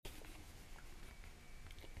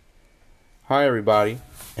Hi, everybody,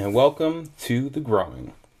 and welcome to The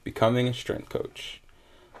Growing, Becoming a Strength Coach.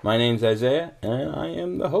 My name's Isaiah, and I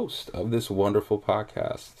am the host of this wonderful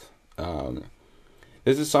podcast.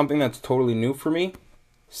 This is something that's totally new for me,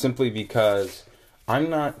 simply because I'm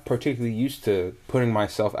not particularly used to putting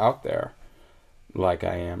myself out there like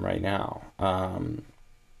I am right now.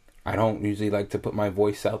 I don't usually like to put my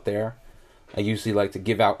voice out there. I usually like to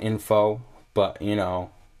give out info, but,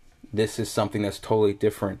 this is something that's totally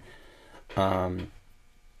different. The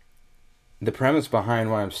premise behind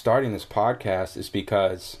why I'm starting this podcast is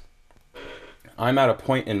because I'm at a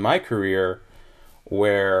point in my career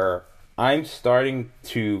where I'm starting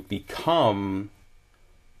to become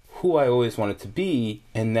who I always wanted to be,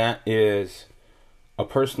 and that is a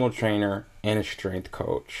personal trainer and a strength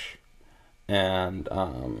coach. And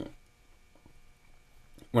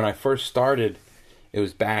when I first started, it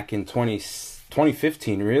was back in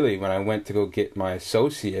 2015, really, when I went to go get my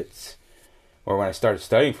associates, or when I started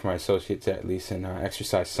studying for my associates, at least in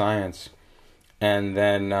exercise science. And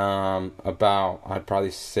then I'd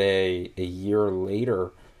probably say a year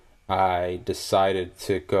later, I decided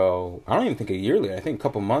to go. I don't even think a year later. I think a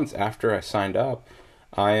couple months after I signed up,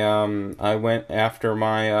 I went after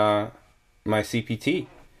my my CPT,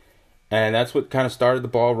 and that's what kind of started the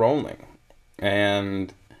ball rolling.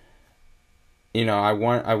 And I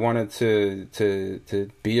wanted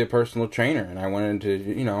to be a personal trainer, and I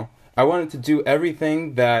wanted to do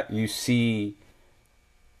everything that you see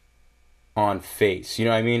on face. You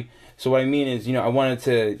know what I mean? So what I mean is, I wanted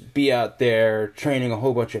to be out there training a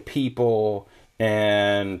whole bunch of people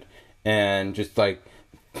and just like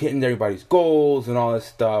hitting everybody's goals and all this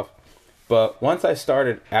stuff. But once I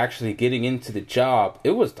started actually getting into the job,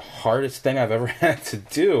 it was the hardest thing I've ever had to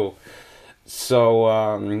do. So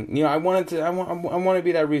I want to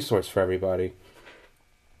be that resource for everybody.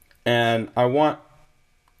 And I want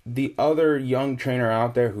the other young trainer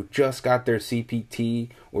out there who just got their CPT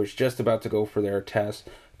or is just about to go for their test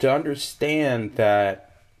to understand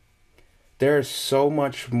that there's so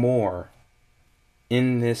much more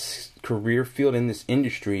in this career field, in this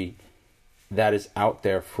industry, that is out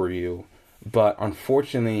there for you. But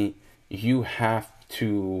unfortunately, you have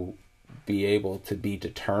to be able to be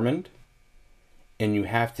determined, and you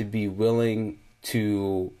have to be willing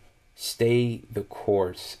to stay the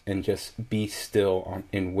course and just be still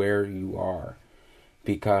in where you are.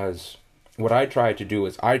 Because what I tried to do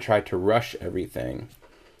is I tried to rush everything.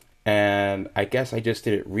 And I guess I just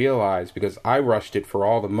didn't realize, because I rushed it for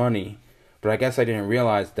all the money, but I guess I didn't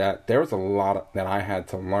realize that there was a lot that I had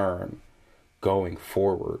to learn going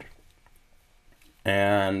forward.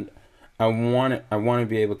 And I want to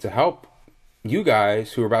be able to help you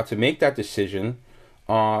guys who are about to make that decision,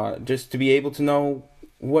 just to be able to know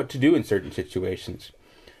what to do in certain situations.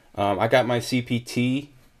 I got my CPT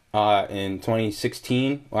in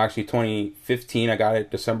 2016. Well, actually 2015. I got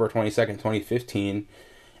it December 22nd, 2015.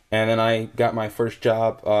 And then I got my first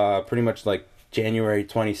job pretty much like January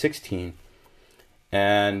 2016.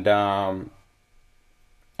 And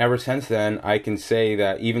ever since then, I can say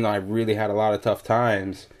that even though I really had a lot of tough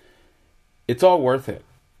times, it's all worth it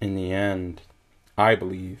in the end, I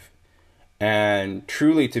believe. And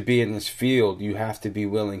truly, to be in this field, you have to be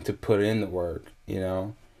willing to put in the work,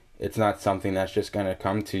 It's not something that's just going to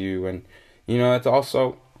come to you. And, it's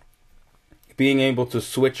also being able to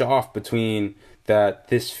switch off between that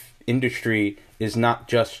this industry is not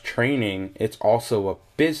just training, it's also a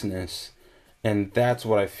business. And that's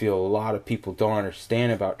what I feel a lot of people don't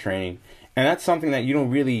understand about training. And that's something that you don't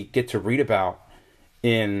really get to read about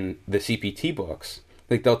in the CPT books.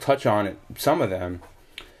 Like, they'll touch on it, some of them,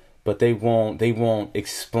 but they won't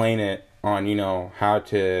explain it on, how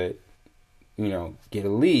to, get a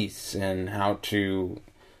lease and how to,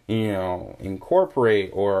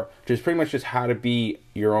 incorporate, or just pretty much just how to be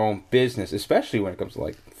your own business, especially when it comes to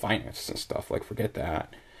like finance and stuff. Like, forget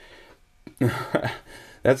that.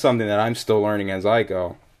 That's something that I'm still learning as I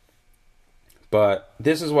go. But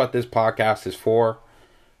this is what this podcast is for.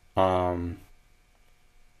 I'm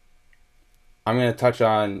going to touch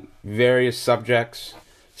on various subjects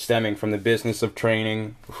stemming from the business of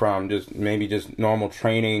training, from just normal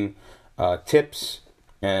training tips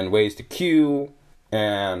and ways to cue,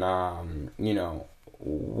 and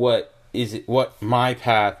what my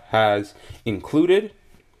path has included,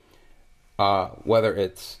 whether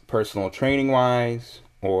it's personal training wise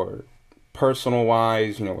or personal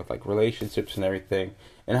wise, with like relationships and everything,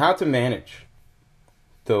 and how to manage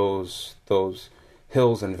those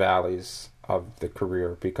hills and valleys of the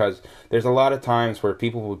career. Because there's a lot of times where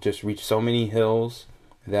people will just reach so many hills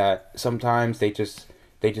that sometimes they just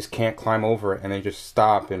can't climb over it, and they just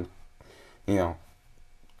stop and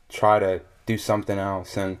try to do something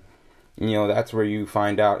else. And, that's where you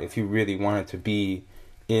find out if you really wanted to be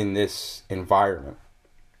in this environment.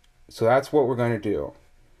 So that's what we're going to do.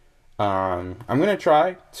 I'm going to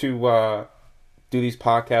try to do these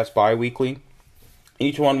podcasts bi-weekly.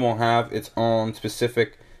 Each one will have its own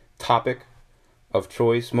specific topic of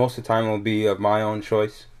choice. Most of the time it will be of my own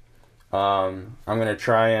choice. I'm going to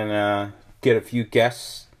try and get a few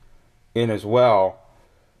guests in as well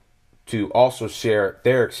to also share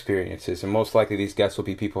their experiences. And most likely these guests will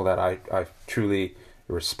be people that I truly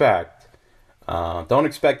respect. Don't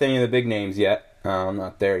expect any of the big names yet. I'm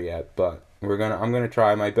not there yet, but I'm gonna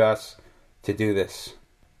try my best to do this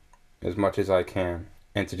as much as I can,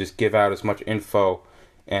 and to just give out as much info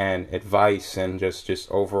and advice and just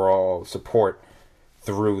overall support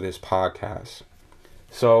through this podcast.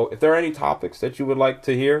 So if there are any topics that you would like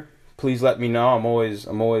to hear, please let me know. I'm always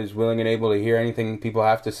willing and able to hear anything people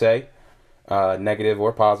have to say, negative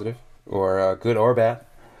or positive, or good or bad.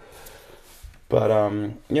 But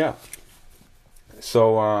yeah.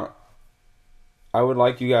 So I would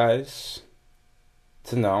like you guys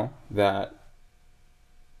to know that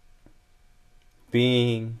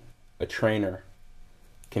being a trainer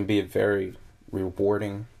can be a very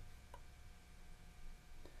rewarding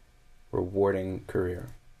career.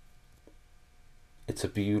 It's a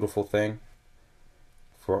beautiful thing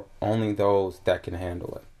for only those that can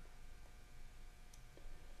handle it.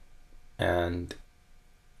 And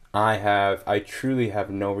I truly have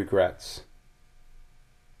no regrets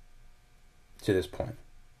to this point.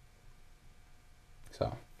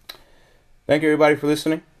 So, thank you everybody for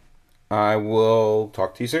listening. I will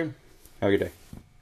talk to you soon. Have a good day.